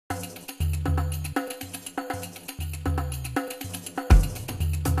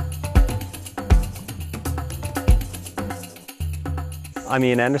I'm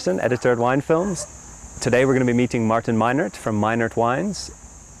Ian Anderson, editor at Winefilms. Today we're going to be meeting Martin Meinert from Meinert Wines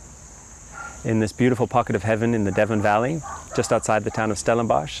in this beautiful pocket of heaven in the Devon Valley, just outside the town of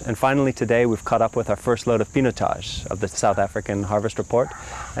Stellenbosch. And finally today we've caught up with our first load of pinotage of the South African Harvest Report,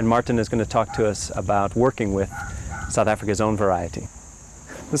 and Martin is going to talk to us about working with South Africa's own variety.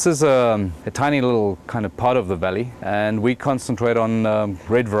 This is a tiny little kind of part of the valley, and we concentrate on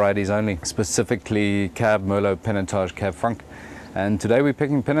red varieties only, specifically Cab, Merlot, Pinotage, Cab Franc. And today we're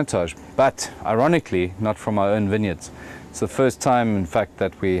picking Pinotage, but ironically not from our own vineyards. It's the first time, in fact,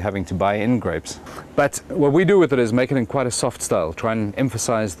 that we're having to buy in grapes. But what we do with it is make it in quite a soft style, try and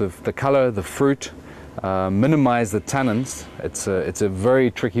emphasize the color, the fruit, minimize the tannins. It's a very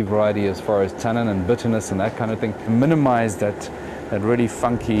tricky variety as far as tannin and bitterness and that kind of thing. Minimize that really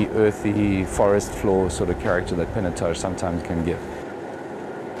funky, earthy, forest floor sort of character that Pinotage sometimes can give.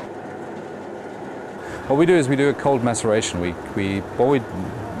 What we do is we do a cold maceration.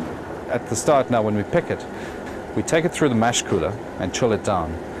 At the start now, when we pick it, we take it through the mash cooler and chill it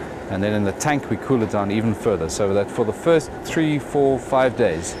down. And then in the tank we cool it down even further, so that for the first 3, 4, 5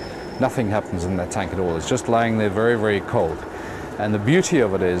 days, nothing happens in that tank at all. It's just lying there very, very cold. And the beauty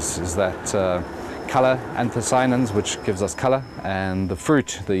of it is that color, anthocyanins, which gives us color, and the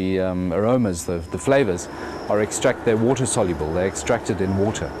fruit, the aromas, the flavors, they're water soluble. They're extracted in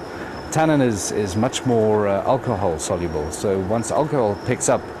water. Tannin is much more alcohol soluble, so once alcohol gets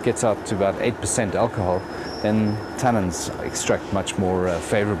up to about 8% alcohol, then tannins extract much more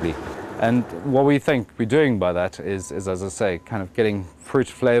favorably. And what we think we're doing by that is, as I say, kind of getting fruit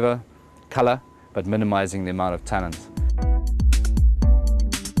flavor, color, but minimizing the amount of tannins.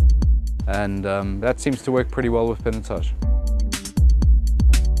 And that seems to work pretty well with Pinotage.